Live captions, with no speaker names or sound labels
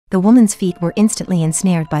The woman's feet were instantly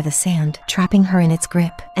ensnared by the sand, trapping her in its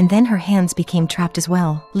grip, and then her hands became trapped as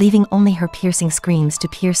well, leaving only her piercing screams to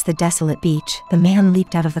pierce the desolate beach. The man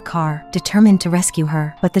leaped out of the car, determined to rescue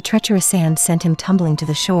her, but the treacherous sand sent him tumbling to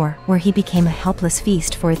the shore, where he became a helpless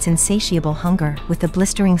feast for its insatiable hunger. With the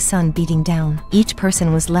blistering sun beating down, each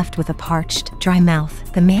person was left with a parched, dry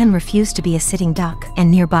mouth. The man refused to be a sitting duck,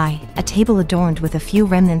 and nearby, a table adorned with a few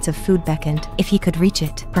remnants of food beckoned. If he could reach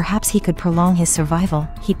it, perhaps he could prolong his survival.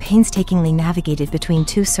 He painstakingly navigated between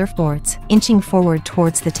two surfboards, inching forward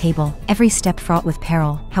towards the table, every step fraught with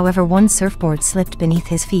peril. However, one surfboard slipped beneath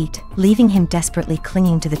his feet, leaving him desperately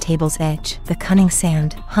clinging to the table's edge. The cunning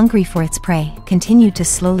sand, hungry for its prey, continued to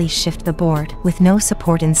slowly shift the board, with no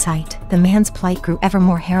support in sight. The man's plight grew ever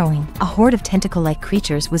more harrowing. A horde of tentacle-like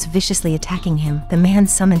creatures was viciously attacking him. The man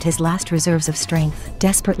summoned his last reserves of strength,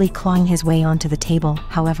 desperately clawing his way onto the table.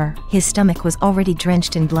 However, his stomach was already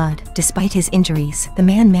drenched in blood. Despite his injuries, the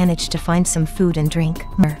man managed to find some food and drink.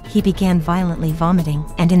 He began violently vomiting,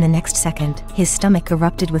 and in the next second, his stomach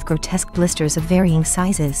erupted with grotesque blisters of varying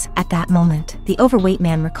sizes. At that moment, the overweight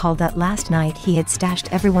man recalled that last night he had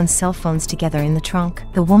stashed everyone's cell phones together in the trunk.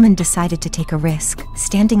 The woman decided to take a risk.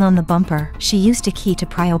 Standing on the bumper, she used a key to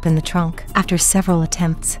pry open the trunk. After several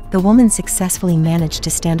attempts, the woman successfully managed to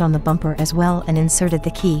stand on the bumper as well and inserted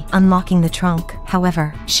the key, unlocking the trunk.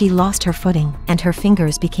 However, she lost her footing, and her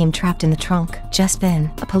fingers became trapped in the trunk. Just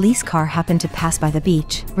then, a police car happened to pass by the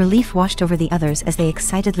beach. Relief washed over the others as they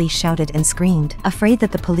excitedly shouted and screamed, afraid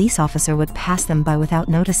that the police officer would pass them by without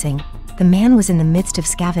noticing. The man was in the midst of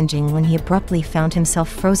scavenging when he abruptly found himself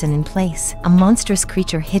frozen in place. A monstrous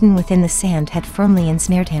creature hidden within the sand had firmly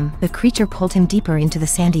ensnared him. The creature pulled him deeper into the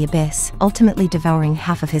sandy abyss, ultimately devouring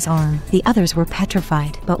half of his arm. The others were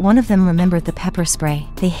petrified, but one of them remembered the pepper spray.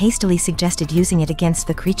 They hastily suggested using it against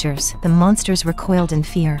the creatures. The monsters recoiled in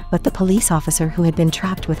fear, but the police officer who had been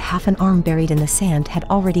trapped with half an arm buried in the sand had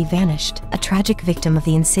already vanished, a tragic victim of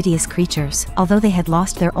the insidious creatures. Although they had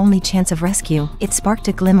lost their only chance of rescue, it sparked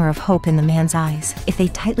a glimmer of hope in the man's eyes. If they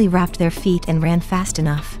tightly wrapped their feet and ran fast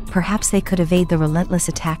enough, perhaps they could evade the relentless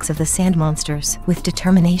attacks of the sand monsters. With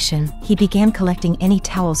determination, he began collecting any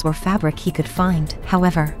towels or fabric he could find.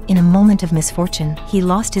 However, in a moment of misfortune, he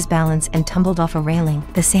lost his balance and tumbled off a railing.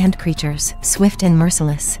 The sand creatures, swift and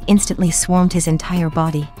merciless, instantly swarmed his entire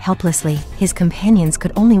body. Helplessly, his companions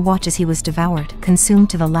could only watch as he was devoured, consumed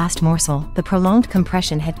to the last morsel. The prolonged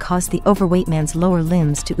compression had caused the overweight man's lower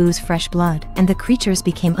limbs to ooze fresh blood, and the creatures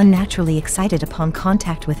became unnaturally excited upon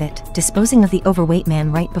contact with it, disposing of the overweight man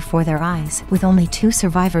right before their eyes. With only 2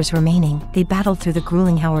 survivors remaining, they battled through the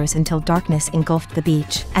grueling hours until darkness engulfed the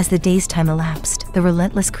beach. As the day's time elapsed, the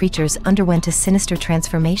relentless creatures underwent a sinister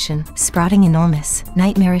transformation, sprouting enormous,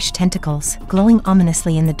 nightmarish tentacles, glowing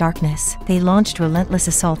ominously in the darkness. They launched relentless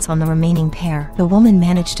assaults on the remaining pair. The woman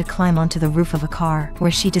managed to climb onto the roof of a car, where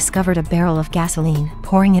she discovered a barrel of gasoline.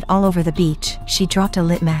 Pouring it all over the beach, she dropped a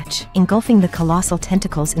lit match, engulfing the colossal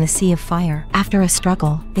tentacles in a sea of fire. After a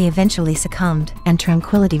struggle, they eventually succumbed, and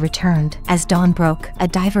tranquility returned. As dawn broke, a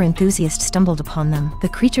diver enthusiast stumbled upon them. The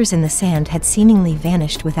creatures in the sand had seemingly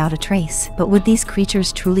vanished without a trace. But would these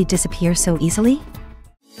creatures truly disappear so easily?